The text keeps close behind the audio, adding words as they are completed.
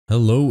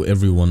Hello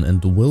everyone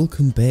and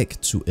welcome back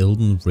to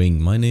Elden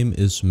Ring. My name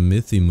is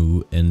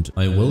MythyMoo and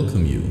I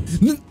welcome you.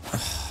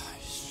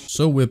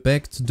 So we're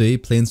back today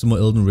playing some more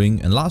Elden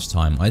Ring, and last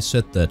time I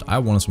said that I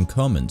wanted some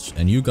comments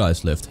and you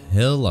guys left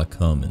hella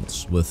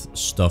comments with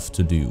stuff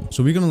to do.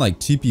 So we're gonna like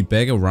TP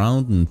back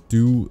around and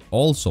do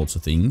all sorts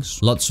of things.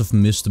 Lots of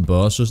missed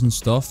bosses and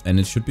stuff,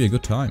 and it should be a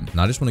good time. And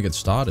I just want to get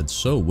started,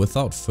 so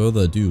without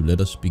further ado,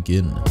 let us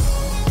begin.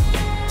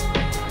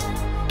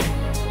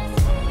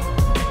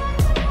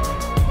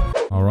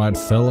 Alright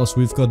fellas,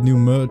 we've got new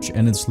merch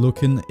and it's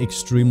looking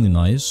extremely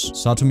nice.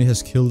 Satomi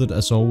has killed it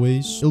as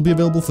always. It'll be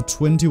available for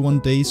 21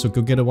 days, so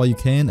go get it while you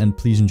can and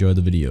please enjoy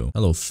the video.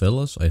 Hello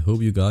fellas, I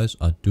hope you guys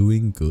are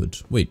doing good.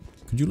 Wait,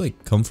 could you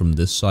like come from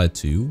this side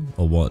too?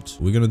 Or what?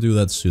 We're gonna do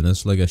that soon.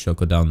 That's like I shall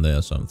go down there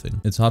or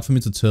something. It's hard for me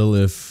to tell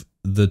if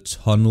the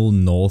tunnel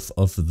north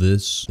of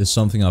this is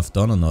something I've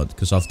done or not,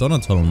 because I've done a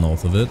tunnel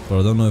north of it, but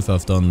I don't know if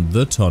I've done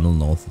the tunnel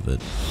north of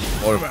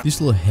it.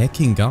 These little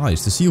hacking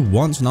guys, they see you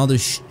once, now they're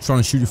trying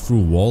to shoot you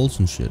through walls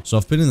and shit. So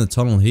I've been in the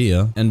tunnel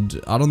here,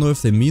 and I don't know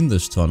if they mean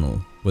this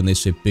tunnel when they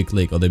say big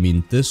lake, or they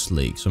mean this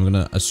lake. So I'm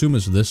gonna assume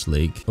it's this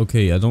lake.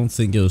 Okay, I don't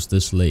think it was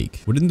this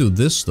lake. We didn't do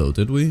this though,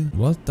 did we?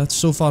 What? That's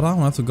so far down.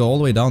 I have to go all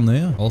the way down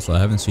there. Also, I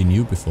haven't seen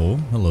you before.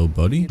 Hello,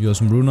 buddy. You got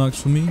some rune arcs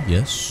for me?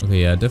 Yes.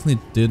 Okay, yeah, I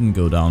definitely didn't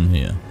go down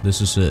here.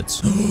 This is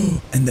it.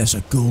 And there's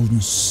a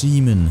golden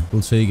semen.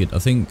 We'll take it. I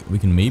think we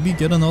can maybe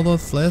get another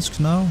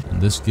flask now.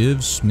 And this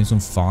gives me some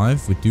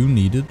 5. We do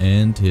need it.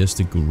 And here's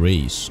the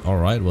grace.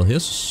 Alright, well,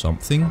 here's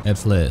something. Add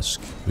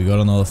flask. We got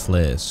another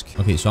flask.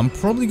 Okay, so I'm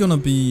probably gonna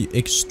be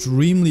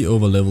extremely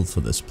overleveled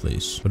for this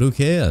place, but who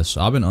cares?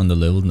 I've been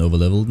underleveled and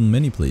overleveled in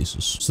many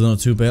places, so not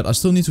too bad. I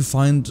still need to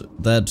find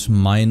that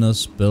minor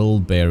spell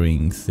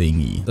bearing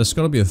thingy. There's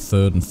gotta be a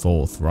 3rd and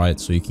 4th, right?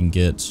 So you can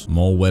get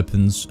more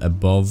weapons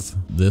above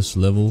this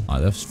level.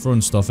 Alright, they're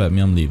throwing stuff at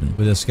me. I'm leaving.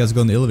 But there's guys to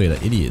go in the elevator,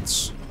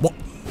 idiots. What?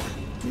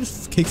 Did you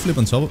just kickflip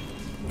on top of?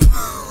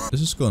 This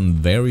has gone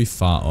very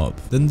far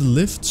up. Then the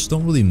lifts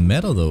don't really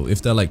matter though,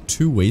 if there are like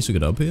 2 ways to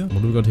get up here.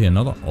 What do we got here?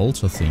 Another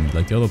altar thing,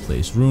 like the other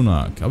place. Rune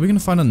arc. Are we gonna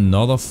find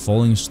another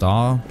falling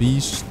star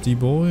beastie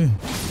boy?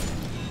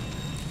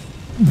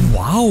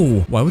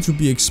 Wow! Why would you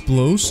be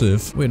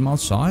explosive? Wait, I'm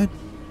outside?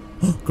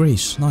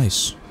 Grace,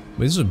 nice.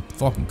 Wait, this is a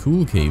fucking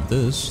cool cave,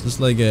 this. This is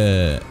like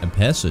a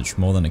passage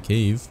more than a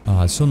cave.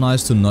 Ah, it's so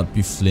nice to not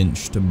be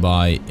flinched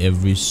by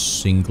every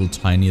single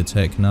tiny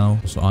attack now.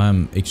 So I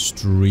am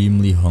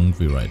extremely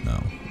hungry right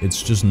now.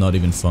 It's just not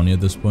even funny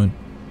at this point.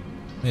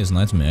 Hey, it's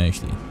nice to me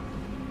actually.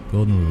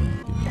 Golden rune.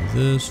 Give me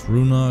this.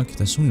 Rune arc.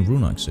 There's so many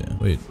rune arcs here.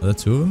 Wait, are there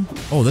 2 of them?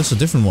 Oh, that's a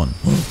different one.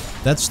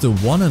 That's the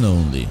one and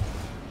only.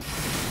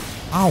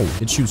 Ow!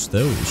 It shoots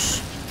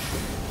those.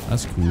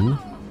 That's cool.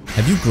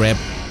 Have you grabbed...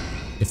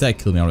 If that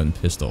killed me, I would have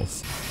been pissed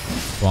off.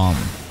 Bomb.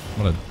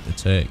 What an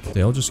attack.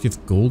 They all just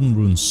give golden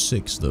rune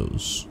 6,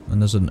 those.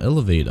 And there's an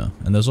elevator.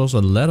 And there's also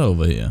a ladder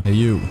over here. Hey,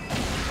 you.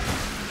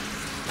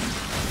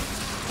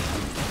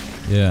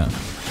 Yeah.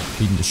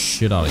 Beating the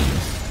shit out of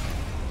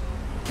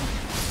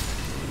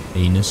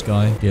you. Anus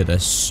guy. Yeah, the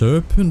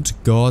serpent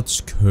god's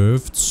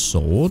curved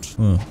sword.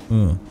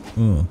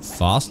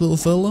 Fast little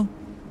fella.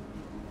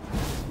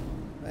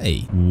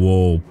 Hey.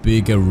 Whoa,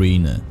 big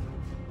arena.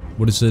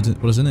 What is it?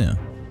 What is in here?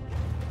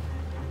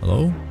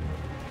 Hello?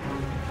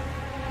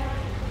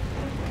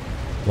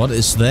 What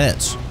is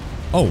that?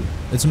 Oh,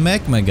 it's a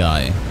magma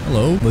guy.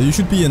 Hello. Well, you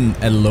should be in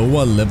a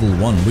lower level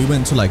 1. We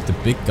went to like the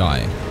big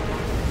guy.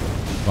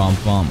 Bum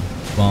bum.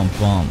 Bum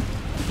bum.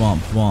 Bum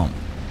bum.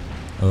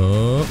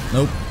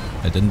 Nope.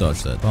 I didn't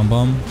dodge that. Bum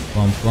bum.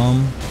 Bum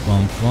bum.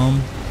 Bum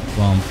bum.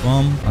 Bum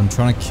bum. I'm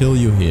trying to kill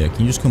you here.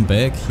 Can you just come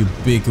back, you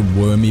big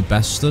wormy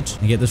bastard?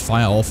 And get this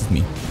fire off of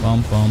me.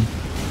 Bum bum.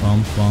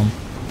 Bum bum.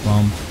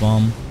 Bum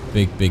bum.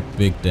 Big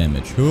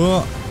damage.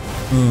 Huge,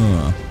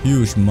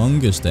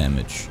 humongous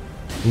damage.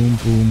 Boom,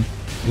 boom,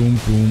 boom,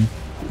 boom,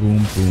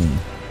 boom, boom.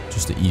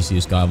 Just the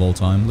easiest guy of all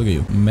time. Look at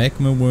you.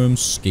 Magma worm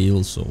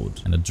scale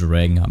sword. And a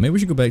dragon heart. Maybe we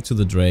should go back to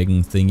the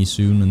dragon thingy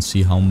soon and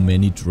see how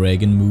many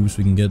dragon moves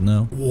we can get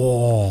now.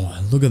 Whoa,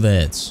 look at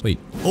that. Wait.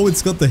 Oh,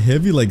 it's got the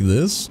heavy like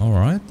this?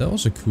 Alright, that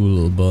was a cool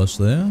little boss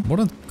there. What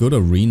a good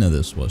arena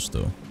this was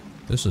though.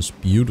 This is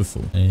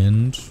beautiful.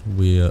 And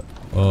we're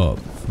up.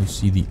 We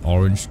see the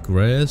orange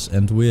grass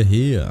and we're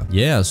here.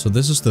 Yeah, so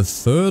this is the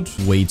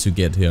 3rd way to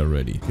get here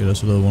already. Get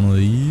us a little one of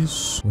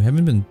these. We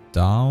haven't been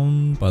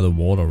down by the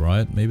water,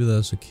 right? Maybe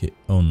there's a kid.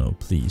 Oh no,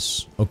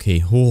 please.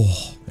 Okay,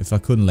 oh, if I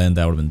couldn't land,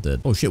 I would have been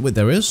dead. Oh shit, wait,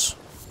 there is?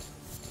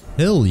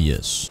 Hell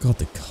yes. God,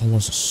 the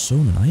colors are so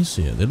nice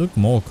here. They look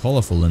more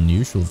colorful than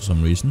usual for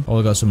some reason. Oh,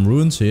 I got some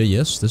ruins here.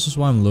 Yes, this is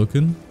why I'm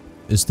looking.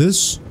 Is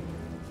this...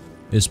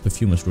 Is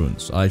Perfumer's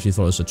Ruins. I actually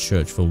thought it was a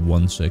church for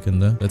 1 second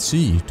there. Let's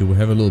see. Do we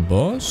have a little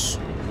boss?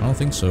 I don't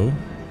think so.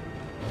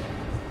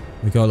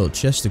 We got a little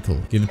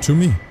chesticle. Give it to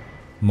me.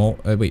 More.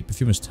 Wait.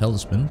 Perfumer's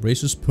Talisman.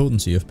 Raises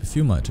potency of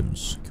perfume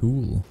items.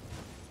 Cool.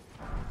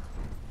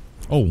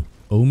 Oh.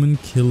 Omen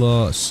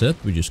Killer set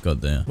we just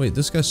got there. Wait.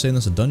 This guy's saying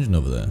there's a dungeon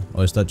over there.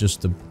 Or is that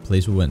just the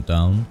place we went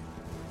down?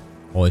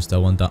 Or is that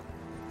one down?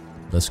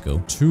 Let's go.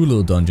 2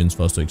 little dungeons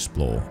for us to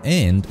explore.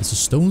 And it's a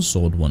stone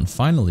sword one.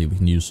 Finally, we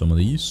can use some of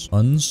these.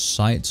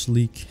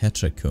 Unsightly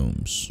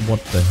catacombs.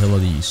 What the hell are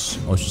these?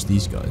 Oh, it's just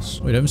these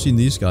guys. Wait, I haven't seen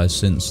these guys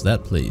since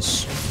that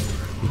place.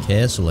 The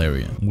castle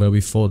area, where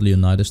we fought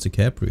Leonidas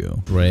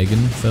DiCaprio. Dragon,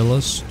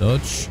 fellas.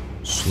 Dodge.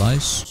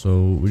 Slice.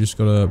 So, we just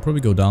gotta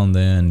probably go down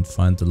there and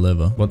find the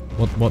lever. What?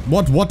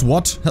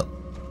 Hell.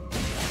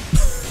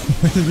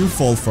 Where did you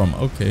fall from?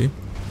 Okay.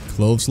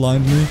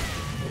 Clotheslined me.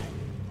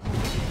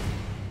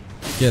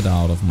 Get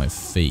out of my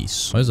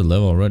face. Why is the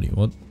level already?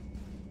 What?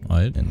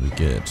 Alright, and we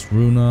get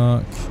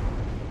Runark.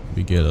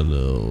 We get a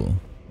little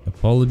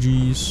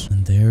apologies.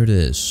 And there it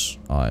is.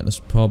 Alright, let's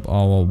pop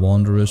our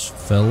Wanderous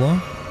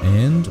fella.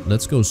 And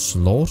let's go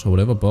slaughter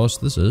whatever boss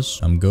this is.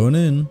 I'm going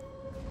in.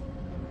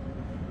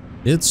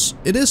 It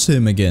is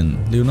him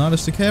again.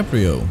 Leonidas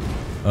DiCaprio.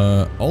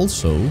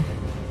 Also,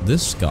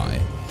 this guy.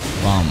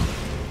 Bam.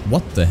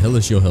 What the hell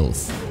is your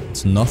health?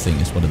 It's nothing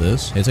is what it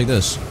is. Hey, take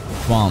this.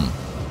 Bam.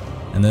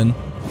 And then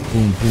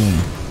boom, boom.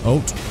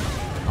 Oh.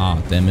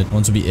 Ah, damn it.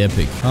 Want to be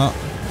epic. God,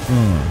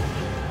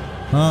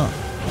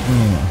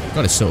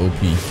 it's so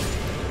OP.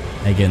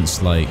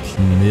 Against, like,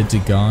 mid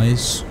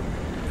guys.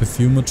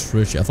 Perfumer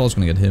Trish. I thought I was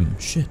gonna get him.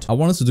 Shit. I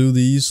wanted to do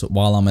these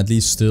while I'm at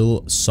least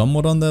still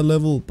somewhat on their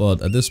level,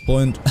 but at this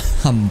point,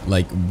 I'm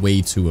like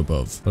way too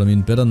above. But I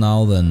mean, better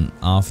now than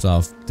after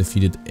I've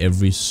defeated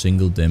every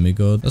single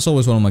demigod. That's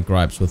always one of my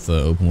gripes with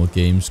open world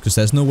games, because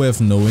there's no way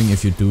of knowing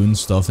if you're doing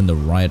stuff in the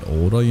right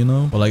order, you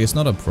know? But like, it's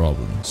not a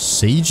problem.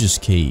 Sage's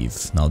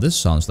Cave. Now this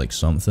sounds like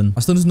something. I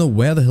still don't know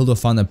where the hell do I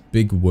find that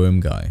big worm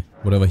guy.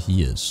 Whatever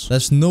he is.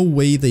 There's no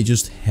way they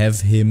just have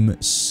him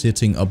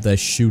sitting up there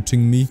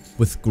shooting me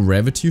with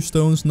gravity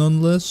stones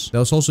nonetheless. There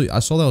was also, I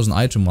saw there was an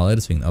item while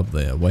editing up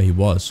there where he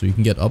was, so you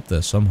can get up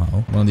there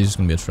somehow. One of these is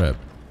gonna be a trap.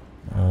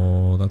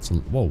 Oh, that's a,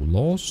 whoa,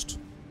 lost.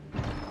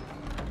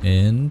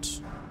 And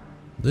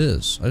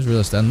this. I just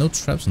realized there are no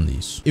traps in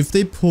these. If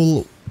they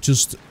pull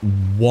just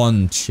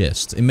one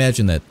chest,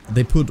 imagine that.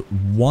 They put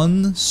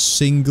one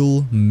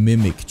single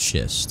mimic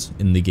chest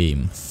in the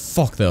game.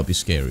 Fuck, that would be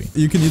scary.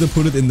 You can either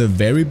put it in the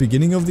very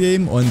beginning of the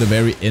game or in the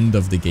very end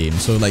of the game.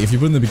 So like, if you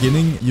put it in the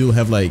beginning, you'll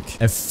have like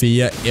a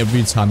fear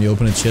every time you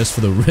open a chest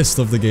for the rest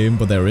of the game,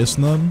 but there is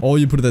none. Or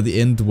you put it at the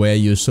end where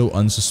you're so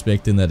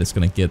unsuspecting that it's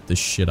gonna get the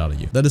shit out of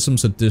you. That is some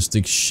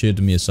sadistic shit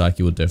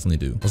Miyazaki would definitely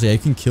do. Also, yeah, you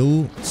can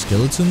kill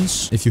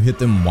skeletons if you hit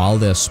them while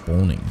they're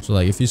spawning. So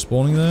like, if he's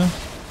spawning there,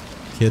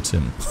 hit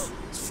him.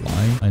 It's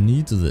flying. I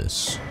need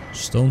this.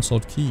 Stone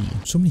sword key.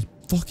 So many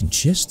fucking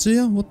chests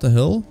here? What the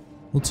hell?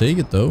 We'll take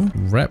it though.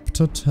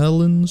 Raptor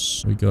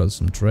talons. We got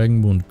some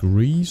dragonborn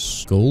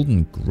grease.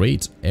 Golden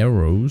great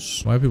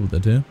arrows. Why are people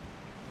dead here?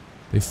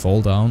 They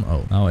fall down.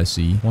 Oh, now I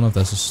see. One of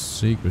that's a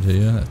secret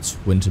here.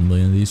 20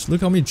 million of these.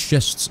 Look how many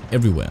chests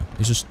everywhere.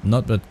 It's just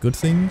not that good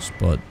things,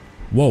 but...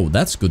 Whoa,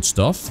 that's good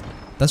stuff.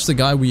 That's the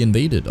guy we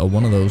invaded, or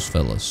one of those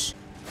fellas.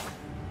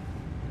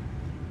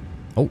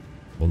 Oh,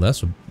 well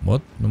that's a...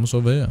 What? What's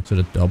over here? Is it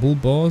a double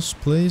boss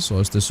place,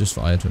 or is this just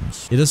for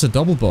items? It is a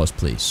double boss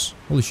place.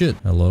 Holy shit.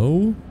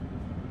 Hello?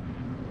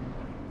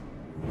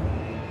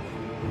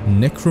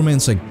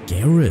 Necromancer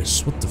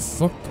Garrus. What the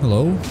fuck?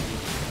 Hello?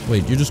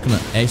 Wait, you're just gonna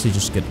actually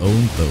just get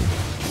owned though.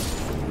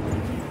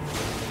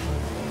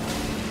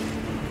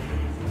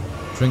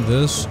 Drink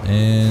this,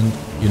 and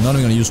you're not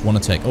even gonna use one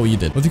attack. Oh, you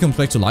did. What if he comes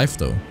back to life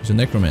though? He's a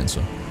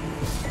necromancer.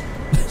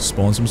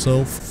 Spawns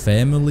himself.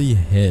 Family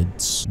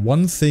heads.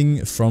 One thing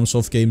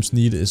FromSoft games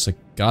need is a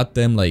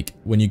goddamn, like,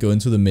 when you go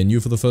into the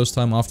menu for the first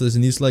time after this, it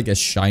needs like a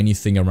shiny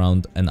thing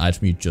around an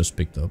item you just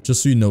picked up.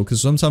 Just so you know,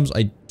 because sometimes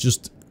I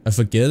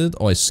forget it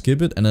or I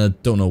skip it and I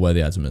don't know where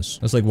the item is.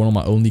 That's like one of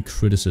my only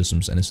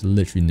criticisms and it's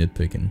literally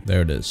nitpicking.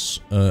 There it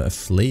is. A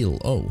flail.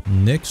 Oh.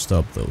 Next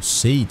up though,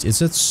 Sage. It's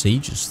that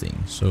Sage's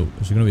thing. So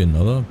is there gonna be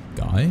another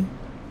guy?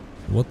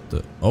 What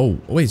the? Oh,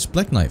 wait, it's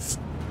Black Knife.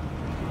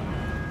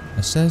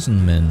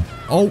 Assassin man.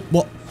 Oh,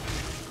 what?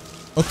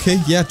 Okay,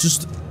 yeah,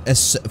 just a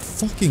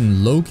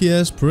fucking Loki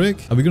ass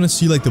prick. Are we gonna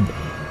see like the...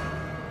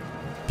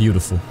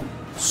 Beautiful.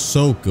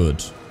 So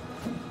good.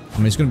 I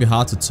mean, it's gonna be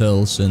hard to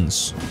tell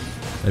since...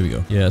 There we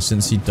go. Yeah,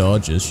 since he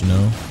dodges, you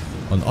know.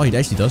 Oh, he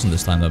actually doesn't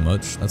this time that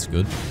much. That's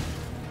good.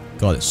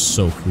 God, it's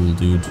so cool,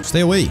 dude. Stay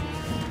away.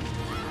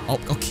 Oh,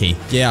 okay.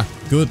 Yeah,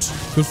 good.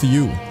 Good for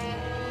you,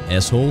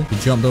 asshole. He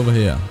jumped over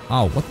here.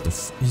 Ow, what the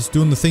f... He's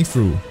doing the thing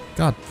through.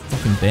 God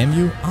fucking damn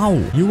you.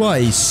 Ow. You are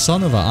a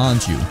son of a,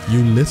 aren't you?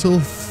 You little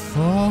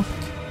fuck.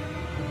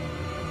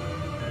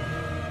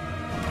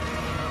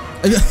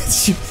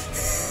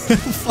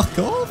 Fuck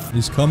off.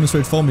 He's coming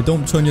straight for me.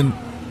 Don't turn your...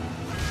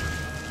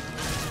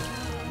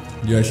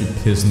 You're actually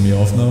pissing me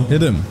off now.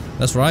 Hit him.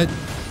 That's right.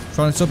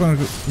 Trying to stop him.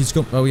 He's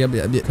go. Oh, yeah.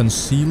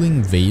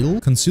 Concealing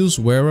Veil. Conceals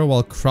wearer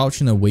while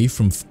crouching away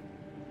from...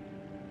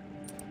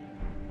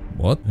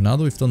 What? Now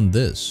that we've done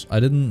this, I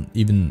didn't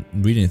even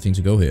read anything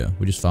to go here.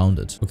 We just found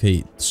it.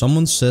 Okay,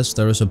 someone says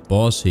there is a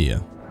boss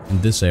here.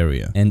 in this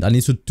area. And I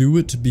need to do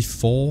it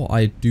before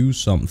I do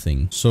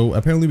something. So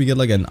apparently we get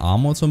like an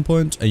armor at some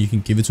point and you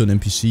can give it to an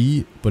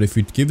NPC. But if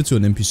we give it to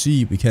an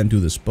NPC, we can't do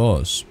this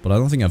boss. But I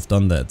don't think I've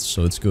done that,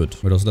 so it's good.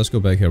 Wait, also, let's go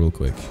back here real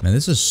quick. Man,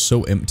 this is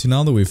so empty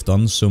now that we've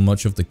done so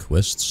much of the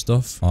quest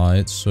stuff.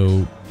 Alright,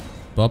 so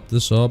bop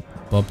this up.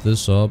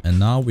 And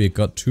now we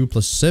got 2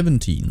 plus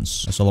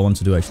 17s. That's all I want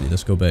to do, actually.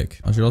 Let's go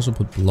back. I should also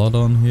put blood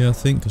on here, I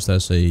think, because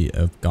there's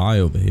a guy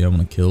over here I'm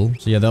gonna kill.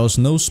 So yeah, there was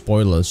no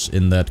spoilers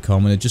in that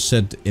comment. It just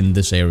said in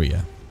this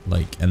area.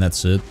 Like, and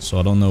that's it. So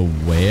I don't know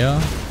where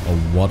or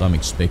what I'm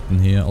expecting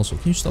here. Also,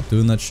 can you stop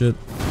doing that shit?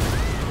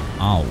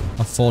 Ow.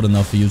 I fought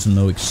enough for you to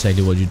know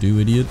exactly what you do,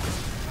 idiot.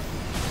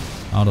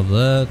 Out of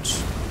that.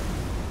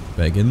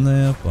 Back in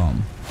there.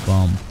 Bomb.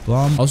 Bomb,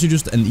 bomb. Also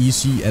just an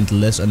easy and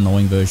less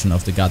annoying version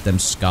of the goddamn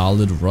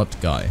Scarlet Rot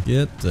guy.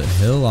 Get the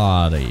hell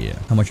out of here.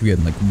 How much are we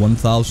getting? Like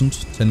 1,000?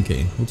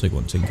 10k. We'll take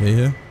 10k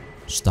here.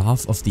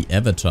 Staff of the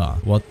Avatar.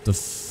 What the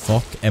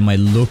fuck am I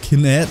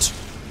looking at?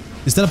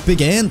 Is that a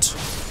big ant?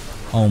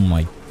 Oh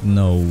my...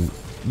 No.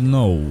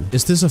 No.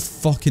 Is this a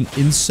fucking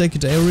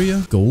insect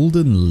area?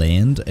 Golden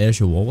Land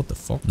Azure War? What the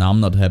fuck? Nah, I'm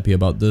not happy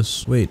about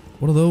this. Wait,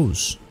 what are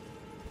those?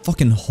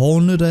 Fucking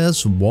hornet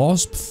ass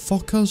wasp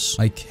fuckers?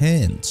 I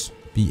can't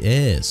be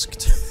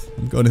asked.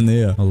 I'm going in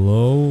there.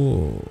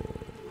 Hello?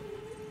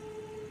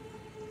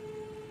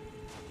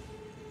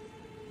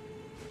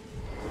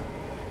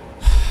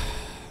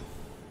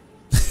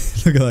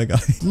 Look at that guy.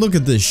 Look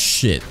at this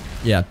shit.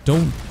 Yeah,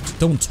 don't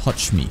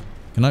touch me.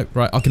 Can I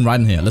can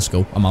ride in here. Let's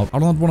go. I'm out. I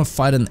don't want to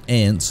fight an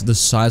ant the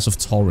size of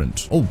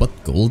Torrent. Oh,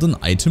 what golden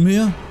item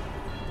here?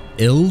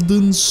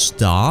 ELDEN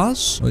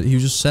stars? He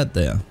just sat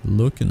there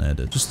looking at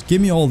it. Just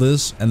give me all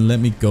this and let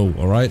me go,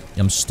 alright?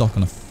 I'm stuck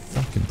on a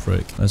fucking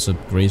prick. That's a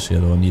grace here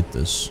though, I need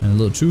this. And a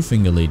little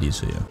 2-finger ladies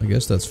here. I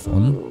guess that's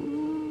fun.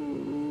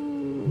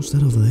 What's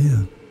that over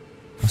there?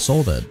 I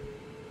saw that.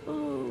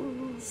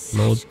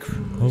 Lord.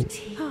 Oh.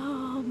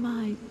 Oh,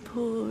 my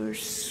poor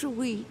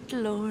sweet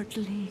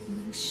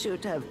lordling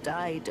should have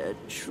died a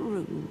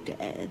true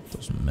death.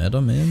 Doesn't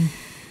matter, man.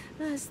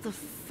 As the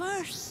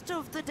first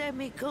of the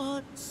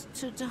demigods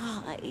to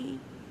die.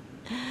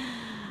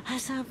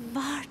 As a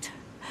martyr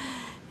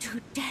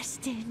to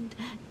destined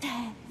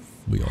death.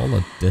 We all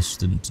are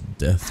destined to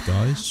death,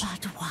 guys.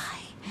 But why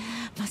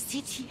must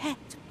it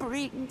yet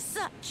bring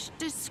such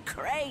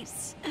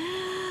disgrace?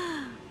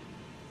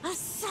 A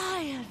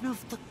scion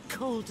of the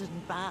Golden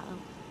Bough,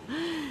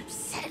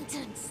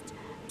 sentenced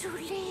to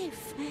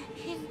live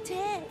in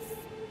death.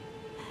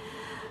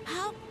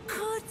 How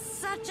could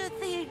such a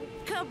thing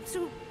come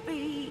to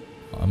be?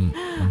 I'm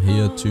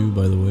here too,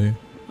 by the way.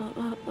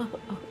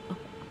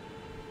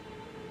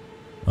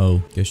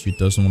 Oh, guess she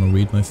doesn't want to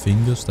read my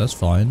fingers. That's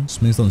fine.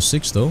 Smith on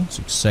 6 though. That's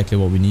exactly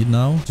what we need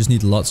now. Just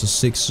need lots of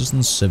 6s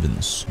and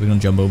 7s. We're gonna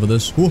jump over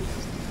this. Whoa!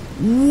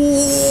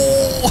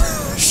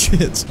 Whoa!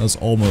 Shit. That's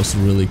almost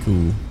really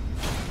cool.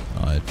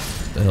 Alright.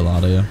 Get the hell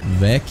out of here.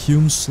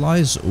 Vacuum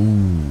slice.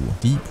 Ooh.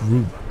 Deep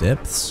root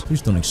depths.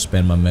 Please don't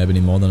expand my map any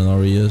more than it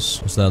already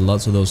is. Is there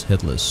lots of those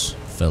headless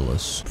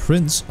fellas?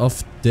 Prince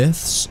of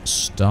Death's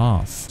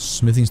Staff.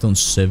 Smithing Stone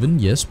 7.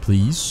 Yes,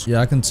 please.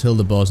 Yeah, I can tell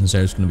the boss in this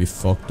area is gonna be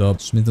fucked up.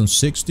 Smithing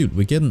Stone 6. Dude,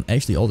 we're getting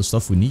actually all the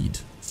stuff we need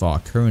for our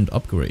current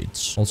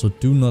upgrades. Also,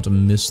 do not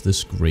miss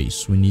this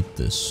grace. We need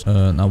this.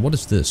 Now, what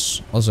is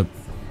this? Also,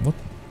 what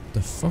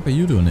the fuck are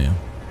you doing here?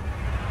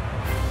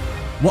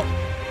 What?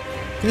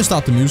 Can you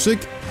stop the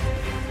music?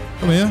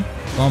 Come here.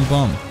 Bomb,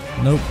 bomb.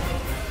 Nope.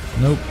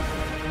 Nope.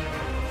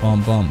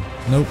 Bomb, bomb.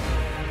 Nope.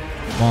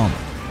 Bomb.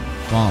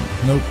 Bomb.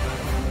 Nope.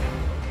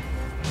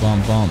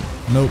 Bomb, bomb.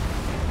 Nope.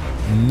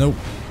 Nope.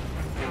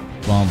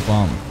 Bomb,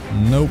 bomb.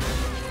 Nope.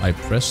 I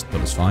pressed, but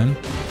it's fine.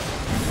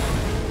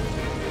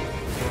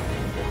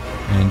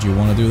 And you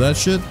want to do that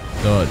shit?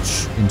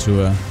 Dodge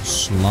into a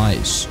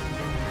slice.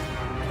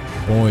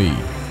 Boy.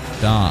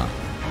 Da.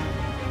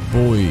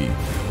 Boy.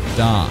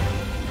 Da.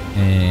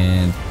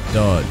 And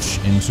dodge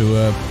into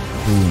a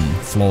boom.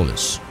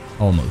 Flawless.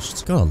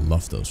 Almost. Gotta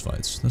love those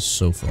fights. That's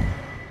so fun.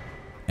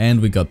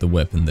 And we got the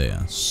weapon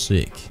there.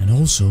 Sick. And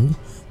also,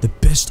 the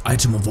best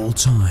item of all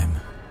time.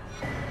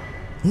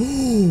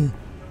 Oh!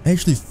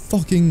 Actually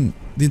fucking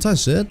the entire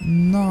set?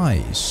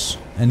 Nice.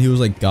 And he was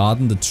like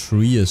guarding the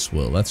tree as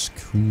well. That's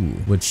cool.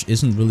 Which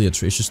isn't really a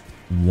tree. It's just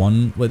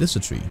one... Wait, it's a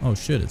tree. Oh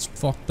shit, it's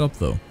fucked up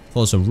though.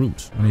 Oh, it's a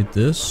root. I need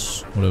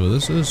this. Whatever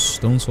this is.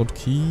 Stone sword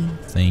key.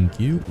 Thank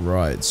you.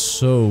 Right,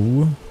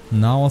 so...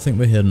 Now I think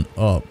we're heading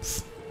up.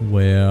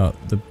 Where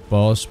the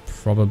boss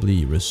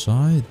probably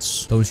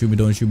resides. Don't shoot me,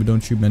 don't shoot me, don't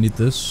shoot me. I need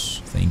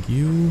this. Thank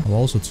you. I'll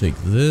also take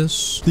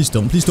this. Please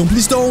don't, please don't,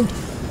 please don't!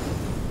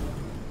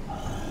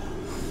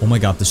 Oh my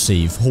god, the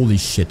save. Holy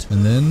shit.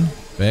 And then,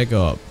 back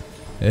up.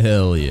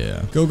 Hell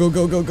yeah. Go, go,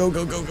 go, go, go,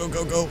 go, go, go,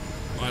 go, go.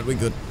 Alright, we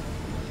good.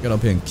 Get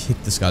up here and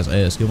kick this guy's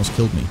ass. He almost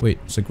killed me. Wait,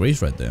 it's a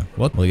grace right there.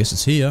 What? Well, I guess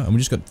it's here. And we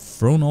just got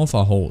thrown off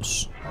our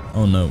horse.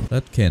 Oh no,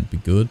 that can't be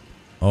good.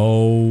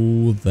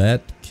 Oh,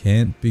 that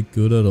can't be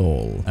good at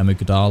all.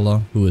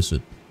 Amygdala, who is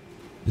it?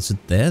 Is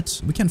it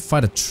that? We can't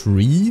fight a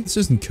tree? This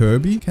isn't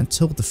Kirby. Can't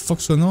tell what the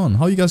fuck's going on.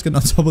 How are you guys getting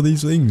on top of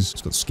these things?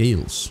 It's got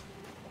scales.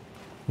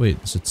 Wait,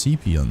 there's a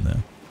TP on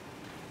there.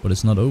 But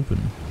it's not open.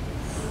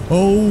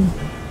 Oh!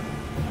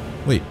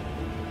 Wait.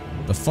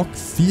 The fuck?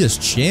 Fierce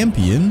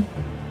champion?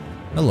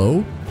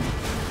 Hello?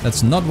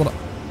 That's not what I...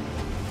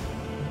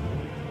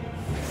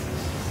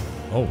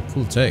 Oh,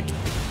 cool tech.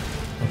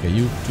 Okay,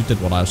 you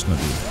did what I was gonna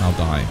do. Now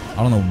die. I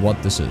don't know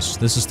what this is.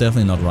 This is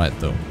definitely not right,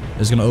 though.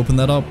 Is it gonna open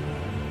that up?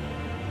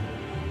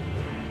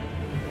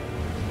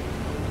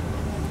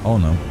 Oh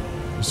no.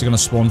 Is it gonna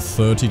spawn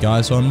 30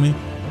 guys on me?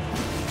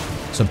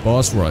 It's a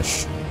boss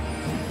rush.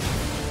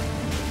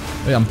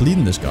 Wait, I'm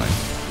bleeding this guy.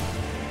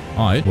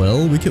 Alright,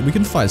 well, we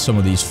can fight some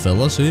of these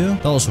fellas here.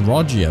 That was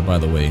Roger, by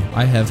the way.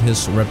 I have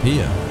his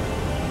rapier.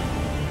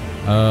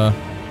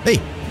 Hey!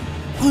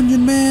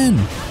 Onion Man!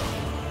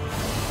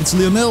 It's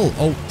Lionel!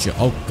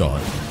 Oh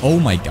god. Oh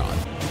my god.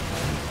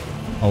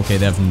 Okay,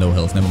 they have no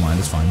health. Never mind,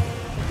 it's fine.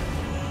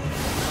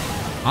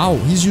 Ow,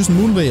 he's using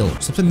Moonveil.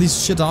 Stop sending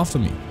these shit after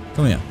me.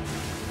 Come here.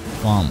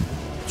 Bomb.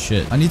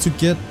 Shit. I need to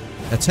get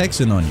attacks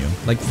in on you.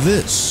 Like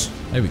this.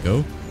 There we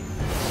go.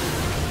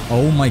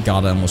 Oh my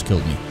god, that almost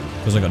killed me.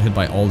 Because I got hit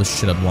by all this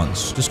shit at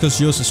once. Just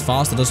because yours is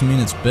faster doesn't mean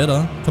it's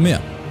better. Come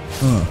here.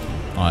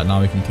 Alright, now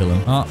we can kill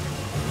him.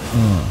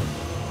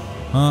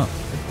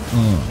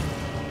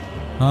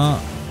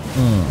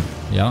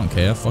 Yeah, I don't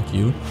care. Fuck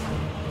you.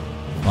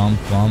 Bomb.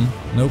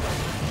 Nope.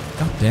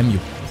 God damn you.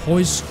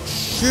 Poison.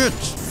 Shit.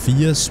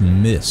 Fierce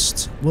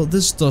Mist. Well,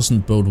 this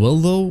doesn't bode well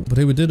though. But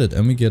hey, we did it.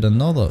 And we get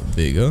another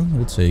vigor.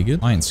 We'll take it.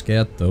 I ain't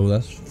scared though,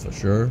 that's for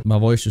sure. My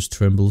voice just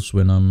trembles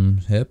when I'm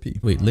happy.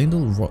 Wait,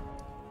 Lendl.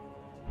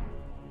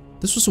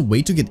 This was a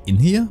way to get in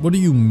here? What do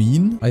you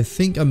mean? I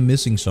think I'm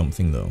missing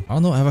something though. I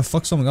don't know, have I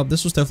fucked something up?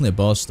 This was definitely a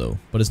boss though.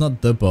 But it's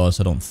not the boss,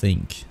 I don't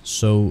think.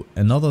 So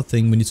another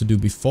thing we need to do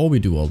before we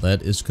do all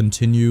that is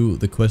continue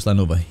the questline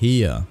over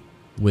here.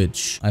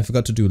 Which I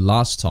forgot to do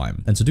last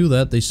time. And to do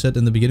that, they said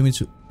in the beginning we need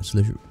to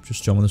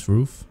just jump on this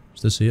roof.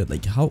 Is this here?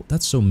 Like how?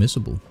 That's so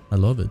missable. I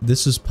love it.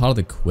 This is part of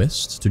the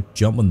quest to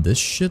jump on this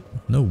shit?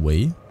 No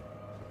way.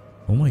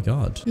 Oh my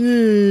god.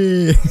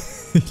 Yay!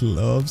 He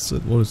loves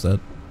it. What is that?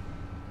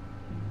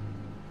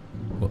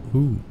 What?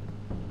 Who?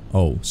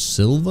 Oh,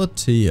 Silver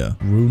Tier.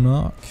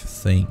 Runark,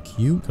 thank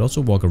you. Could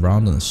also walk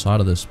around on the side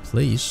of this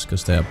place,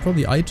 because there are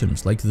probably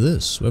items like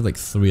this. We have like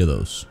 3 of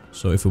those.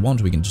 So if we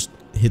want, we can just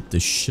hit the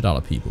shit out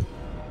of people.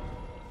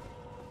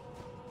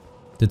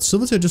 Did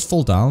Silver Tier just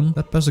fall down?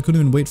 That bastard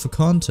couldn't even wait for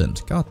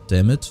content. God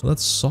damn it. Well, that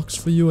sucks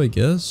for you, I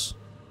guess.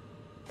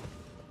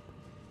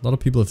 A lot of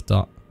people have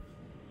died.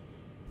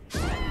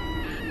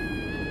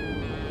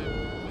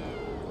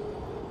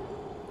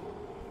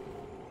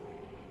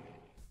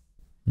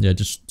 Yeah,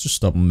 just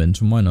stop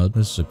momentum, why not?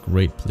 This is a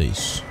great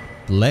place.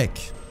 Black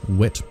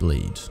Wet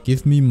Blade.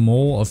 Give me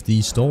more of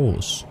these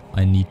doors.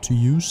 I need to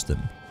use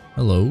them.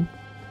 Hello?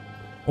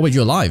 Oh wait,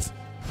 you're alive!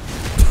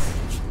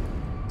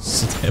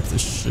 Stab the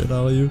shit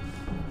out of you.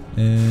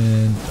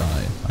 And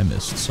die. I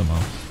missed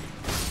somehow.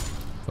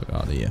 Fuck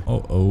out of here.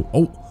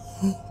 Oh!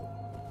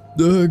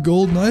 The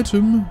golden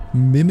item.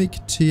 Mimic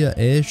Tear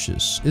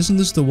Ashes. Isn't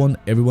this the one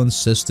everyone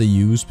says they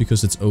use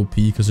because it's OP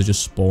because it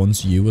just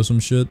spawns you or some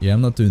shit? Yeah,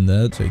 I'm not doing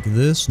that. Take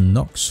this.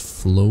 Nox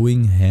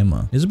Flowing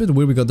Hammer. It's a bit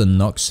weird we got the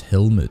Nox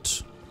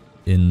helmet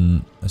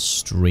in a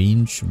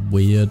strange,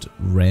 weird,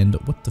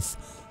 random... What the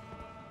f...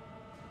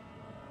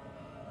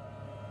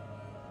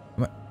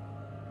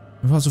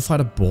 I'm about to fight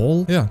a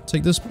ball? Yeah,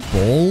 take this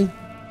ball.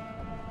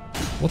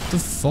 What the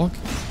fuck?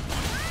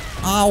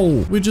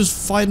 Ow! We're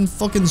just fighting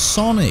fucking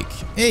Sonic.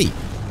 Hey!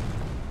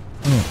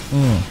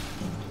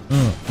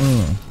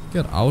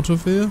 Get out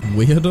of here.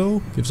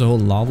 Weirdo. Gives a whole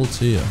lava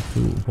tier.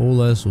 Cool.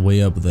 Whole ass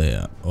way up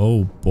there.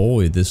 Oh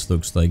boy, this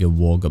looks like a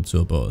walk up to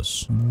a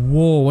boss.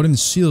 Whoa, I didn't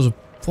see those.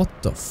 What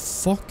the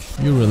fuck?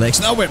 You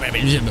relax. No, wait.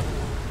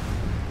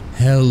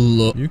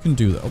 Hello. You can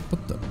do that. Oh,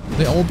 what the?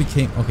 They all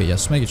became... Okay, yeah,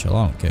 smack each other.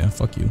 I don't care.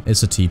 Fuck you.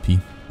 It's a TP.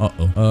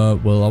 Uh-oh.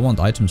 Well, I want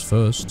items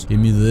first. Give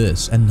me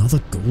this. Another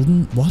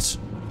golden... What?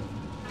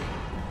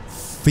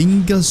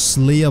 Finger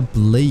Slayer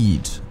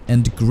Blade.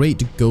 And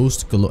Great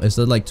Ghost Galore. Is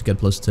that like to get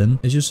 +10?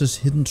 It just says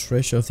Hidden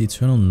Treasure of the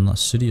Eternal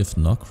City of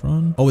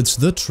Nokron. Oh, it's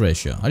the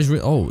treasure. I just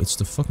oh, it's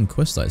the fucking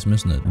quest item,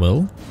 isn't it?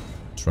 Well,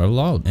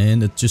 travel out.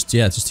 And it just,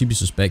 yeah, it just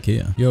TPs us back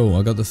here. Yo,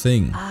 I got the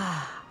thing.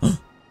 Ah.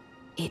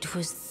 It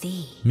was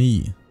thee.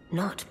 Me.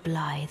 Not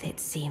blithe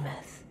it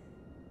seemeth.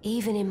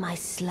 Even in my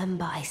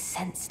slumber I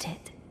sensed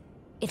it.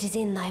 It is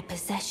in thy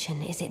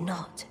possession, is it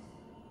not?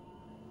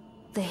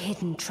 The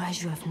hidden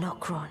treasure of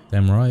Nokron.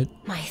 Damn right.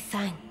 My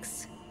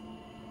thanks.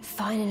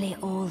 Finally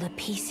all the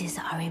pieces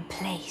are in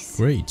place.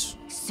 Great.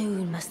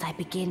 Soon must I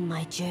begin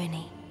my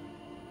journey.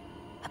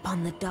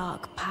 Upon the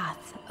dark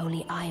path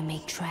only I may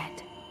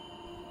tread.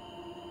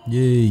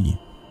 Yay.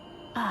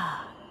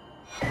 Ah.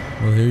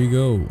 Well, here you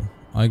go.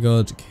 I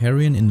got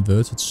Carrion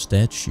Inverted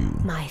Statue.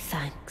 My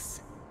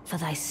thanks for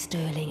thy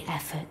sterling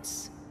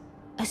efforts.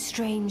 A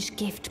strange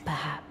gift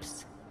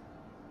perhaps.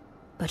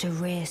 but a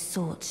rare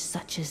sort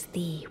such as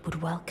thee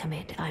would welcome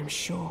it, I'm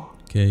sure.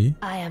 Okay.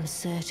 I am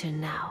certain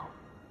now.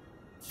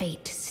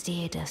 Fate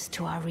steered us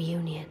to our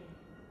reunion.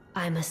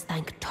 I must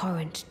thank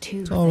Torrent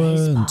too for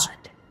his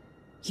part.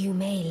 You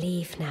may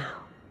leave now.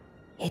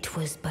 It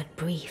was but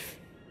brief.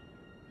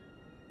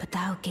 But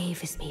thou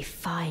gavest me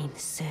fine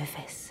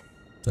service.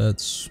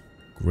 That's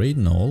great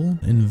and all.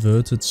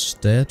 Inverted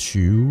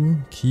statue.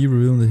 Key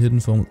revealing the hidden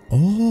form.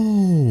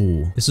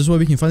 Oh! Is this why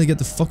we can finally get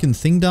the fucking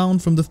thing down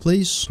from the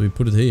place? So we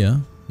put it here.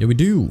 Yeah, we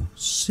do.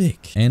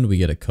 Sick. And we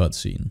get a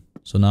cutscene.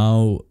 So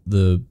now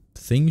the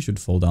thing should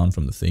fall down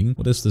from the thing.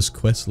 What is this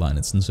quest line?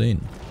 It's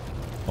insane.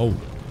 Oh.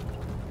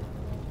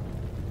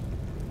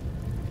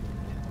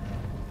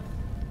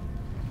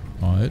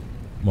 Alright.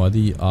 Why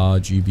the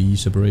RGB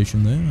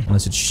separation there?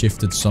 Unless it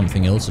shifted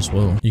something else as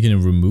well. You can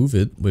remove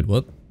it. Wait,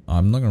 what?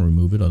 I'm not gonna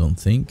remove it, I don't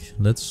think.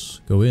 Let's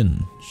go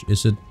in.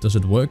 Does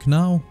it work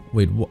now?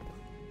 Wait, what?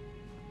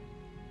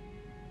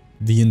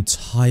 The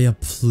entire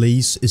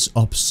place is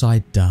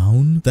upside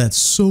down? That's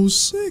so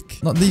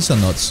sick. No, these are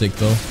not sick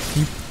though.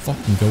 You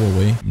fucking go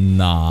away.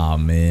 Nah,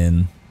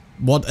 man.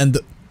 What and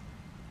the...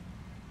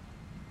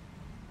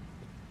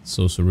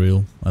 So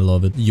surreal. I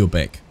love it. You're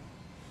back.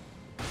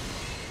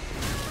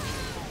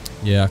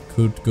 Yeah,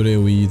 good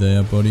AoE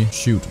there, buddy.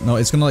 Shoot. No,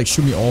 it's gonna like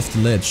shoot me off the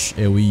ledge.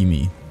 AoE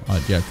me.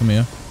 Alright, yeah, come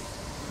here.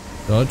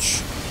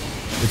 Dodge.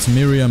 It's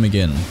Miriam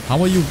again.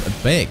 How are you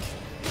back?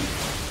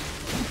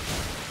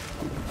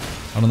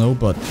 I don't know,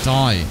 but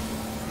die.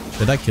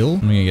 Did I kill?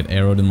 I'm gonna get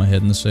arrowed in my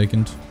head in a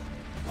second.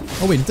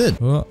 Oh wait, it did.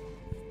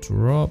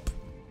 Drop.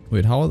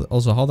 Wait, how are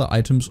the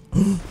items?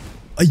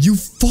 Are you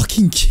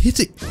fucking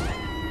kidding?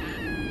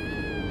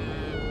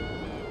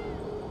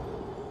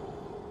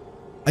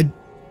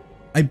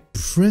 I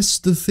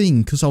pressed the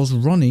thing because I was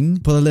running,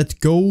 but I let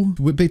go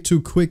a bit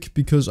too quick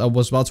because I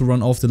was about to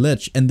run off the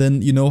ledge. And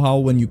then you know how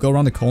when you go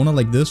around a corner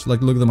like this,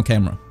 like look at my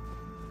camera.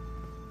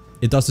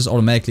 It does this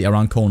automatically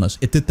around corners.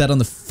 It did that on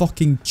the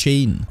fucking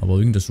chain. Oh, well,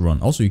 you can just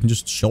run. Also, you can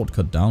just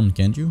shortcut down,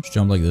 can't you? Just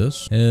jump like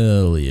this.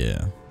 Hell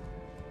yeah.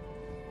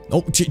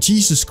 Oh,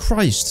 Jesus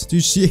Christ. Do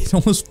you see it?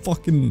 Almost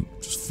fucking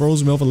just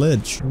throws me off a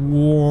ledge.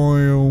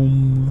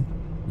 Wham.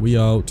 We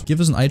out. Give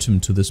us an item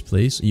to this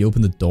place. You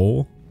open the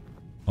door.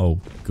 Oh,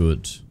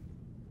 good.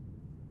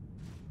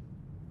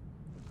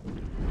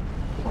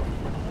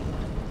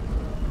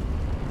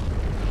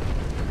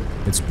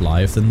 It's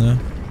Blythe in there.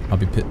 I'll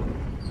be pit.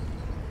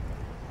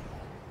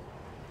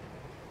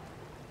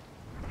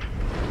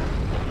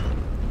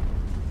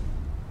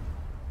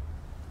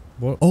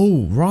 What?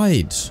 Oh,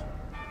 right.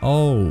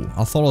 Oh,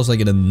 I thought I was like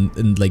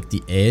in like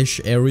the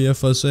ash area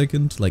for a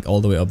second, like all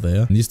the way up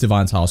there. And these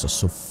divine towers are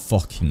so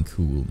fucking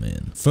cool,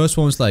 man. First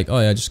one was like, oh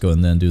yeah, just go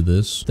in there and do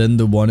this. Then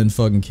the one in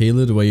fucking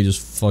Caelid where you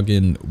just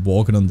fucking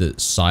walking on the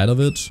side of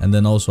it. And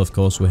then also, of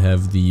course, we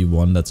have the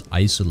one that's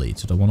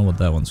isolated. I wonder what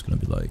that one's gonna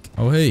be like.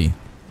 Oh, hey.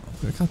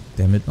 God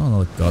damn it. Oh,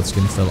 another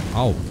godskin fell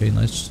out. Okay,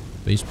 nice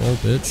baseball,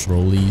 bitch.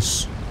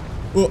 Rollies.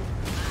 Oh.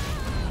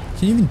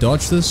 Can you even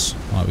dodge this?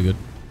 Alright, we good.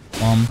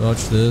 Bomb.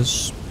 Dodge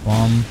this.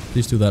 Bomb.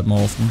 Please do that more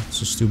often.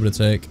 It's a stupid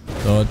attack.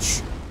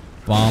 Dodge.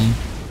 Bomb.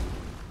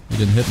 You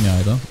didn't hit me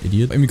either,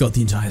 idiot. And we got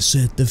the entire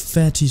set. The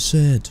fatty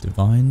set.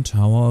 Divine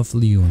Tower of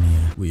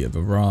Leonia. We have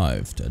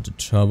arrived at the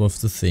top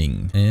of the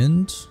thing.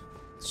 And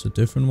it's a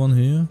different one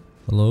here.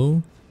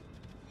 Hello?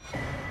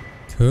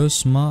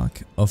 Curse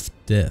Mark of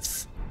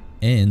Death.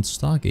 And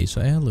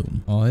Stargazer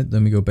Heirloom. Alright,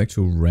 then we go back to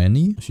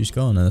Ranni. She's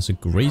gone and there's a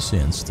Gracie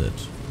instead.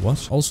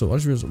 What? Also,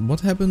 what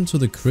happened to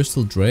the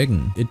Crystal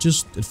Dragon? It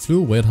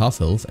flew away at half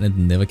health and it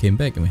never came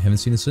back and we haven't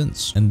seen it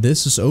since. And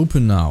this is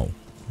open now.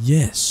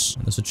 Yes.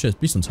 And there's a chest.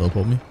 Please don't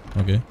teleport me.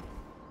 Okay.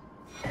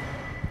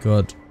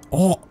 God.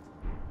 Oh!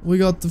 We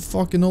got the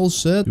fucking whole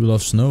set. You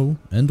love snow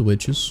and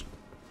witches.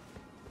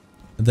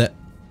 That...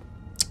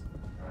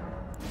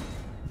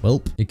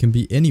 Welp. It can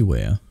be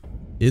anywhere.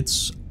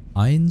 It's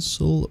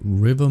Hansult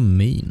River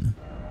Main.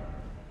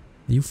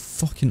 Are you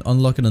fucking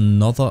unlocking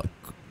another...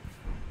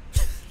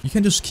 You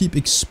can just keep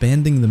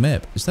expanding the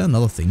map. Is there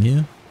another thing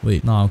here?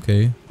 Wait, nah,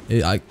 okay.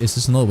 Is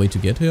this another way to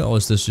get here? Or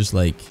is this just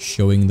like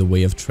showing the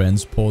way of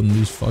transport in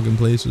these fucking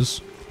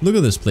places? Look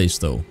at this place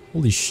though.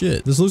 Holy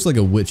shit. This looks like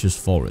a witch's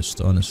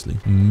forest, honestly.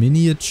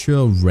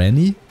 Miniature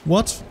Ranni?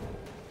 What?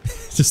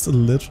 Just a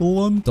literal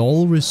one?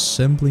 Doll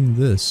resembling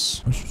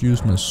this. I should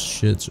use my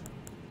shit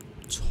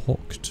to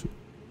talk to.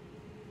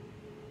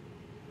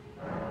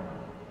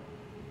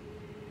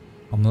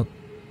 I'm not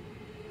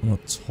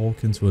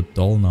talking to a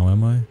doll now,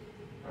 am I?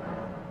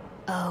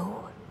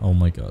 Oh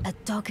my god. A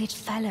dogged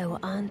fellow,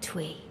 aren't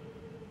we?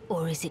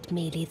 Or is it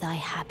merely thy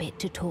habit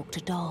to talk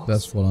to dolls?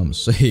 That's what I'm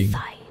saying.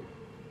 Fine.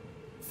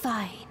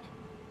 Fine.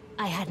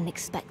 I hadn't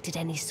expected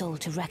any soul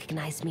to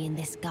recognize me in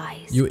this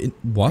guise.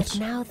 What? But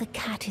now the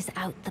cat is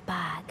out the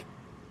bag.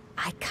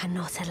 I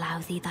cannot allow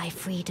thee thy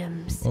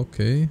freedoms.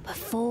 Okay.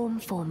 Perform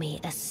for me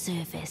a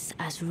service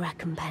as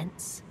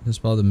recompense. That's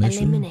part of the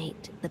mission.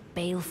 Eliminate the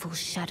baleful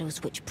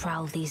shadows which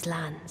prowl these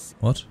lands.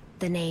 What?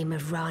 The name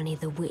of Ranni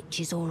the Witch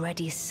is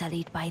already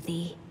sullied by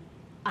thee.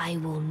 I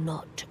will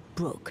not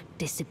brook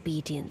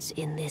disobedience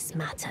in this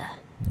matter.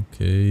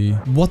 Okay.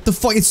 What the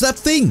fuck? It's that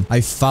thing!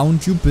 I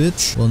found you,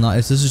 bitch. Well, now,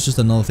 if this is just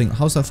another thing,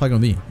 how's that fight gonna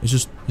be? It's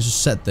just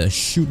sat there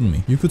shooting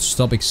me. You could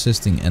stop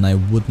existing and I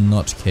would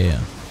not care.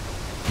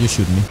 You're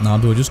shooting me. Now,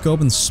 do I just go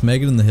up and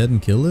smack it in the head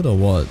and kill it, or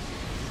what?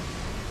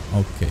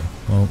 Okay.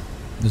 Well,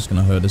 this is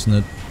gonna hurt, isn't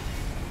it?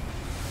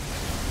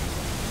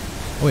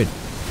 Oh, wait.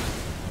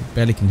 It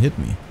barely can hit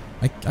me.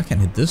 I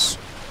can't hit this.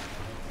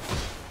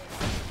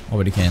 Oh,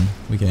 wait, we can.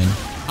 We can.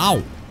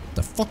 Ow!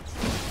 The fuck?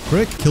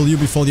 Frick. Kill you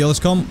before the others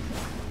come.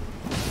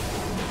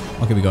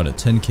 Okay, we got it.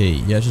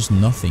 10k. Yeah, it's just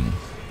nothing.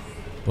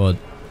 But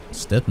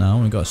it's dead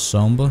now. We got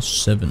Somber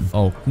 7.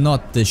 Oh,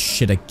 not this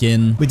shit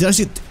again. Wait, did I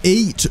get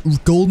 8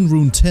 golden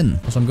rune 10?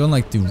 So I'm going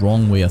like the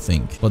wrong way, I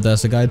think. But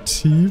there's a guy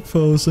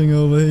T-posing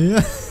over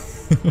here.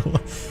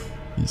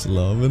 He's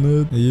loving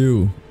it. Hey,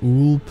 you.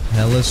 Ool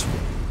Palace.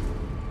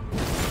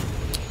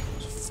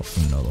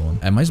 Fucking another one.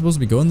 Am I supposed to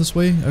be going this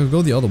way? I could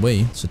go the other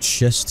way. It's a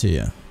chest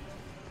here.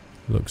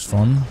 Looks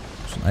fun.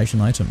 It's an action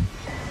item.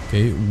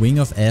 Okay, Wing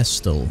of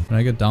Astel. Can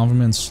I get down from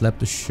here and slap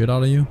the shit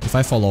out of you? If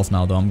I fall off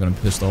now, though, I'm gonna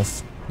be pissed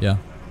off. Yeah.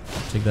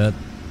 Take that.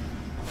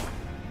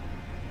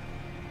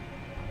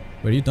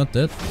 Wait, are you not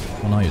dead?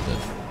 Oh, now you're dead.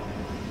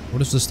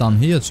 What is this down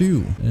here,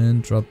 too?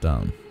 And drop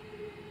down.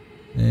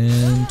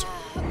 And...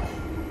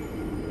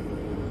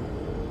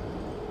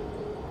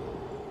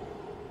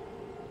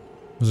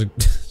 There's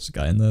a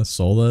guy in there.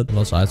 Saw that.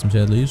 Lots of items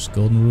here at least.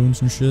 Golden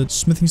runes and shit.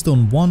 Smithing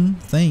stone 1.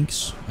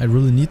 Thanks. I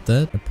really need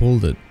that. I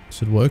pulled it.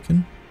 Is it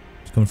working?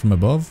 Coming from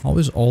above? How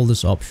is all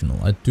this optional?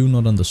 I do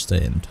not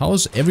understand. How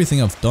has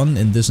everything I've done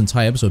in this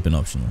entire episode been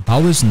optional?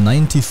 How is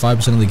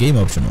 95% of the game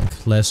optional?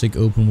 Classic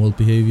open world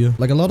behavior.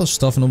 Like, a lot of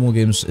stuff in open world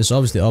games is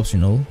obviously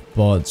optional,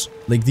 but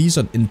like, these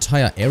are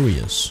entire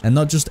areas, and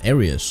not just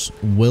areas,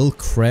 well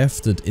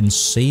crafted,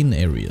 insane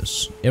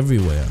areas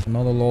everywhere.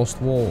 Another lost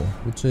wall.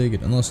 We'll take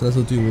it. Unless that's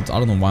to do with, I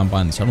don't know why I'm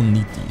buying these. I don't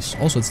need these.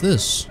 Also, it's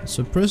this. It's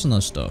a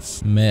prisoner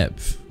stuff. Map.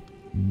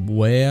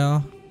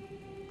 Where?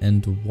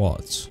 And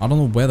what? I don't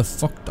know where the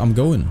fuck I'm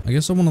going. I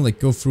guess I want to like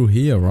go through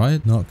here,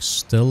 right? Nox,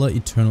 Stella,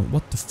 Eternal.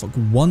 What the fuck?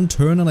 One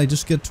turn and I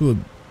just get to a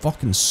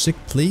fucking sick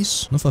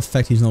place? Not for a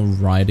fact he's not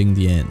riding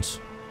the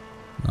ant.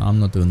 No, I'm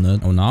not doing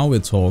that. Oh, now we're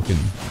talking.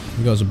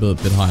 You guys are a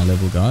bit higher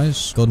level,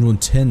 guys. Golden Rune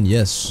 10,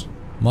 yes.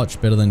 Much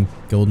better than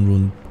Golden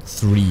Rune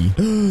 3.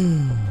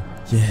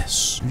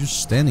 Yes. I'm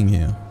just standing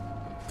here.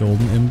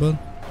 Golden Ember.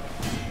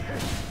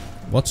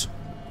 What?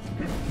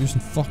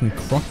 Using fucking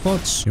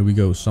crockpots? Here we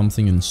go.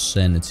 Something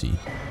insanity.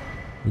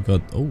 We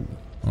got... Oh,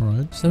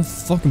 alright. Is that a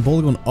fucking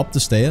boulder going up the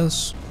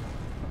stairs?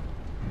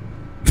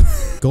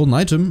 Golden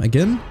item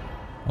again?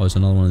 Oh, it's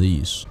another one of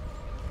these.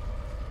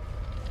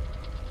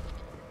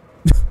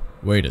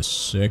 Wait a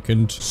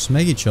second.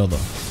 Smack each other.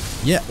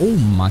 Yeah. Oh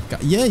my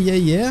god. Yeah, yeah,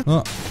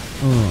 yeah.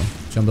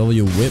 Jumped over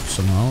your whip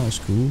somehow. That's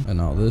cool. And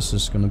now this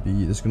is gonna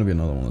be... There's gonna be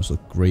another one of those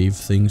grave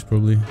things,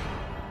 probably.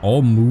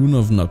 Or Moon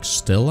of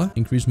Noxtella.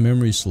 Increase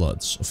memory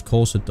slots. Of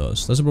course it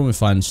does. That's the problem with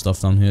finding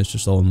stuff down here. It's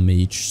just all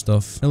mage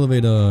stuff.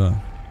 Elevator.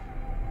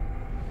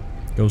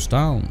 Goes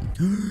down.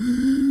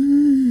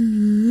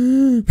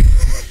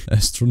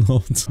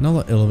 Astronaut.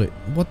 Another elevator.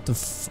 What the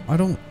f... I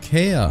don't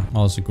care.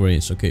 Oh, it's a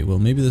grace. Okay, well,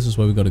 maybe this is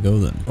where we gotta go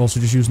then.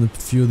 Also, just using a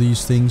few of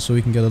these things so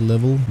we can get a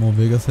level. More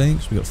vigor,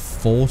 thanks. We got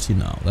 40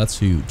 now. That's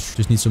huge.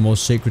 Just need some more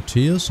sacred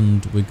tears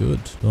and we're good.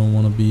 Don't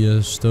want to be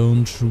a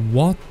stone...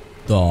 What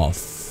the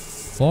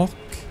fuck?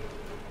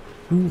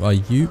 Who are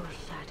you?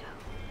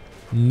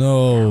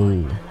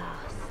 No.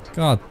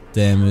 God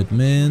damn it,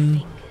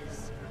 man.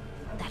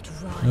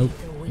 Nope.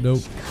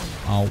 Nope.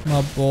 Ow.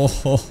 My boy.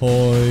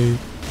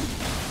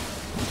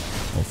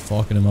 Oh,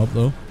 fucking him up,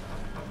 though.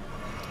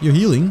 You're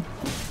healing.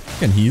 You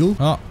can heal.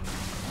 Ah.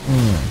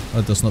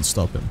 That does not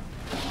stop him.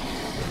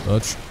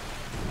 Dodge.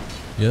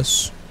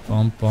 Yes.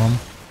 Bomb, bomb.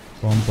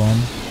 Bomb,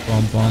 bomb.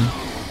 Bomb, bomb.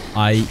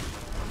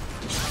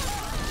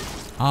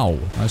 Ow.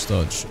 Nice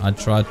dodge. I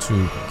tried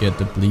to get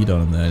the bleed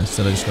on him there.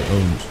 Instead, I just got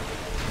owned.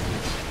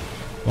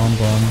 Bomb,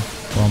 bomb.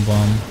 Bomb,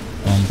 bomb.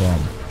 Bomb,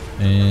 bomb.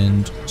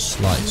 And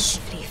slice.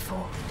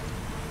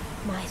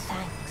 My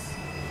thanks.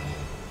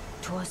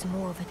 'Twas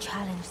more of a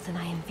challenge than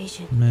I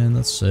envisioned. Man,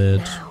 that's sad.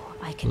 Now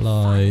I can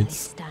finally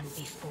stand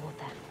before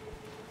them.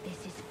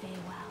 This is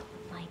farewell,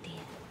 my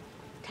dear.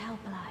 Tell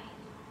Blythe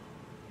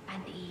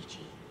and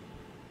Iji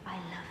I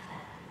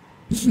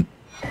love them.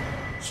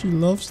 She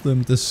loves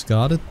them.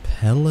 Discarded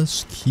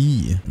palace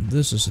key.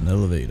 This is an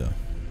elevator.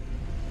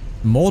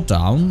 More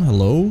down.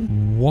 Hello?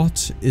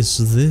 What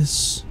is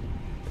this?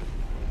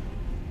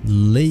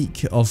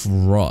 Lake of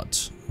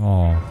Rot.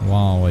 Oh,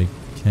 wow. I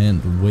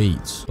can't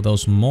wait. But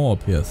there's more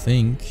up here, I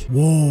think.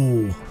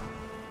 Whoa.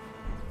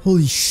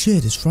 Holy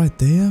shit, it's right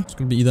there. It's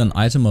gonna be either an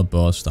item or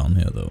boss down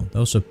here, though. That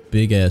was a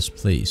big-ass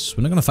place.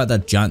 We're not gonna fight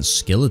that giant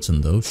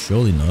skeleton, though.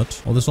 Surely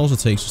not. Well, this also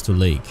takes us to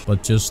lake,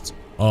 but just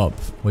up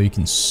where you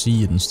can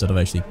see it instead of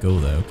actually go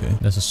there. Okay.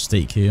 There's a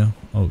stake here.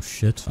 Oh,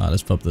 shit. Alright,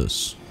 let's pop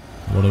this.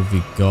 What have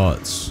we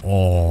got?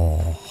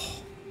 Oh,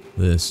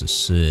 this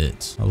is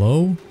it.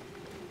 Hello?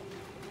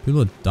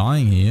 People are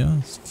dying here.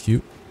 It's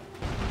cute.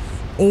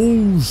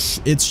 Oh,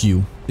 it's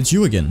you. It's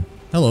you again.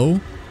 Hello.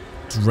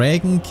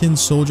 Dragonkin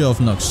Soldier of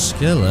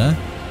Noxkella.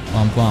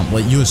 Bam, bam.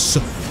 Wait, you are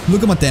so...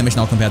 Look at my damage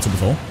now compared to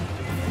before.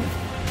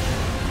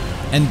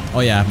 And, oh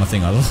yeah, I have my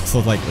thing. I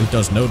thought, like, it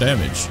does no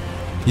damage.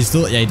 He's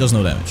still... Yeah, he does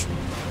no damage.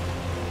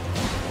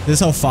 This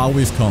is how far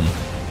we've come.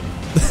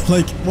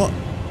 Like, what?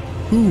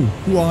 Who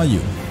are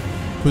you?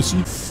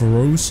 Pussy?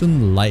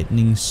 Frozen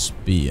Lightning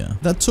Spear.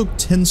 That took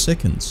 10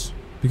 seconds.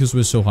 Because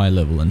we're so high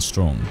level and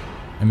strong.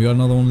 And we got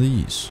another one of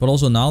these. But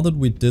also, now that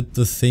we did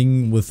the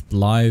thing with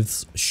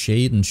Blythe's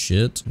shade and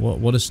shit,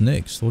 what is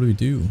next? What do we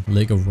do?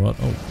 Lake of Rot.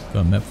 Oh,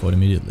 got a map for it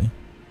immediately.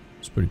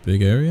 It's a pretty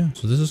big area.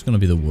 So this is gonna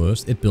be the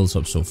worst. It builds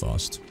up so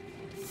fast.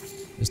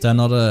 Is there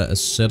not a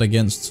set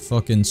against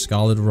fucking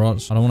Scarlet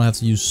Rot? I don't want to have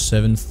to use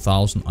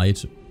 7,000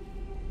 items.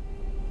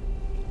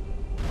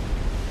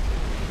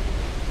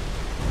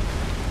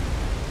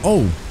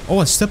 Oh,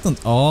 I stepped on...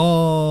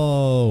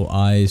 Oh,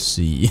 I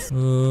see. Oh.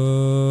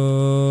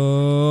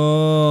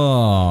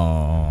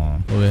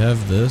 Well, we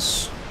have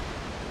this.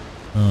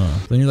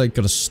 Then you like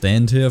gotta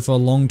stand here for a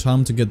long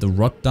time to get the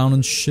rot down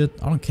and shit.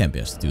 I can't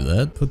be asked to do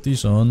that. Put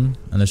these on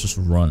and let's just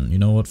run. You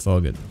know what?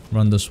 Fuck it.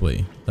 Run this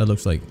way. That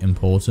looks like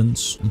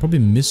importance. I'm probably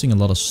missing a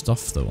lot of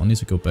stuff though. I need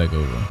to go back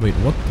over. Wait,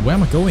 what? Where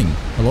am I going?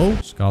 Hello?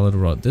 Scarlet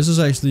Rot. This is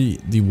actually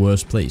the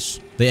worst place.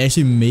 They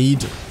actually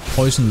made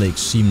Poison Lake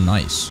seem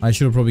nice. I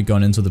should have probably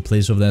gone into the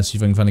place over there, see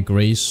if I can find a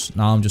grace.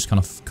 Now I'm just kind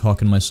of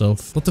cocking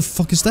myself. What the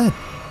fuck is that?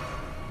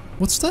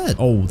 What's that?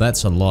 Oh,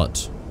 that's a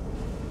lot.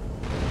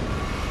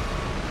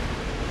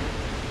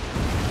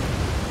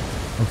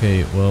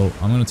 Okay, well,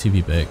 I'm gonna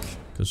TP back,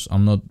 because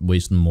I'm not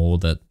wasting more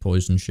of that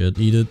poison shit.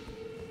 Eat it.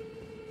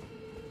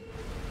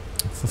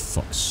 For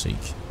fuck's sake.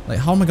 Like,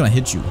 how am I gonna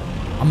hit you?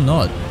 I'm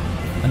not.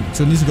 And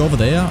do I need to go over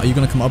there? Are you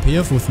gonna come up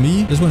here with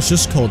me? This one's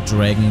just called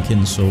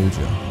Dragonkin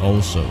Soldier,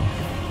 also.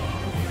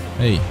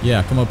 Hey,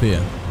 yeah, come up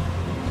here.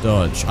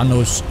 Dodge. I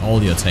know all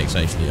the attacks,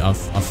 actually. I've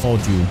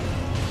fought you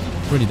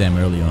pretty damn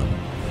early on.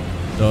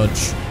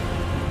 Dodge.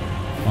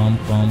 Bum,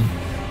 bum.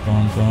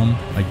 Bum, bum.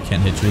 I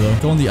can't hit you though.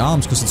 Go on the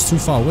arms because it's too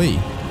far away,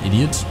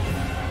 idiot.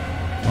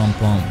 Bum,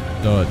 bum.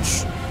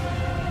 Dodge.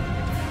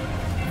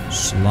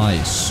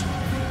 Slice.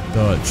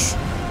 Dodge.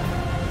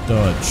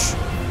 Dodge.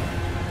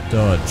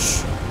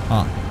 Dodge.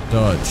 Ah,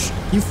 dodge.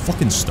 You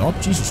fucking stop?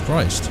 Jesus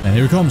Christ. And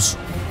here he comes.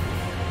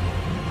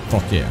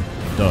 Fuck yeah.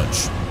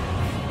 Dodge.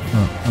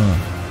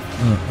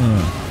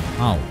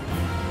 Ow.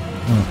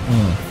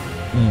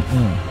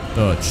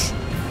 Dodge.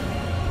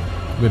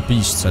 We're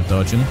beasts at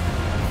dodging.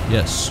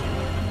 Yes.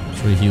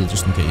 So we heal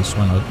just in case,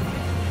 why not?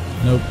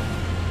 Nope.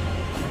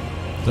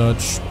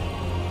 Dodge.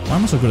 Why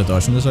am I so good at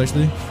dodging this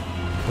actually?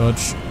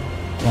 Dodge.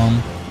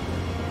 Bomb.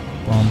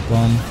 Bomb,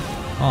 bomb.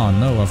 Oh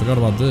no, I forgot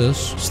about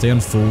this. Stay on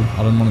full.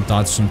 I don't want to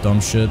dodge some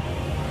dumb shit.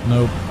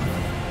 Nope.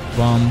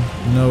 Bomb.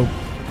 Nope.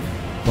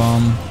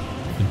 Bomb.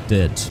 You're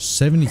dead.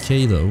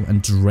 70k though,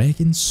 and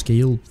Dragon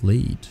Scale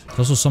Blade. There's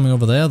also something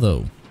over there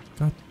though.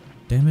 God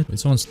damn it. Wait,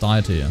 someone's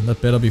died here.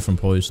 That better be from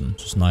poison.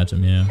 Just an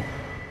item, yeah.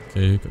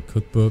 Okay, got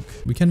cookbook.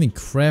 We can't even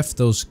craft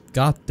those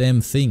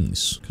goddamn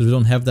things because we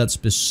don't have that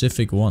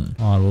specific one.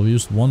 Alright, well, we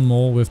used one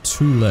more. We have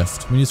 2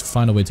 left. We need to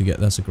find a way to get...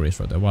 That's a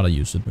grace right there. Why'd I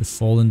use it? We've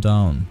fallen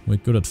down. We're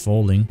good at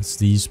falling. It's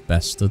these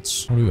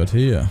bastards. What do we got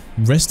here?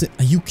 Rested.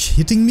 Are you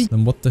kidding me?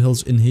 Then what the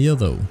hell's in here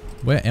though?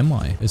 Where am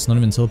I? It's not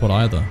even teleport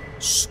either.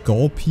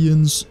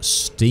 Scorpion's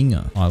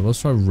Stinger. Alright,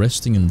 let's try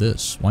resting in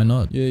this. Why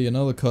not? Yeah,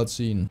 another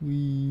cutscene.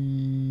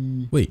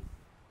 Wait.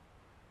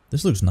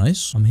 This looks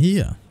nice. I'm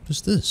here.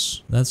 What's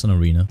this? That's an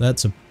arena.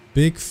 That's a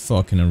big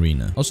fucking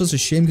arena. Also, it's a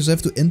shame because I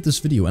have to end this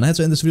video. And I had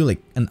to end this video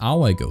like an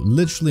hour ago.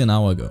 Literally an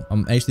hour ago.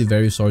 I'm actually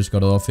very sorry to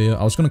cut it off here.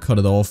 I was gonna cut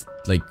it off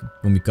like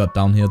when we got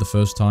down here the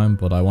first time.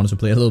 But I wanted to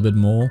play a little bit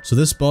more. So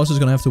this boss is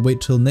gonna have to wait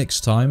till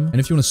next time.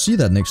 And if you want to see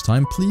that next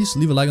time, please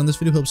leave a like on this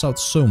video. It helps out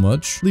so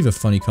much. Leave a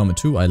funny comment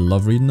too. I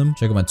love reading them.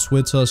 Check out my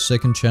Twitter,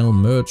 second channel,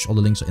 merch. All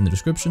the links are in the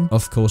description.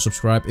 Of course,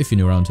 subscribe if you're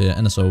new around here.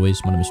 And as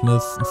always, my name is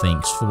Smith. And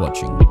thanks for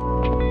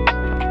watching.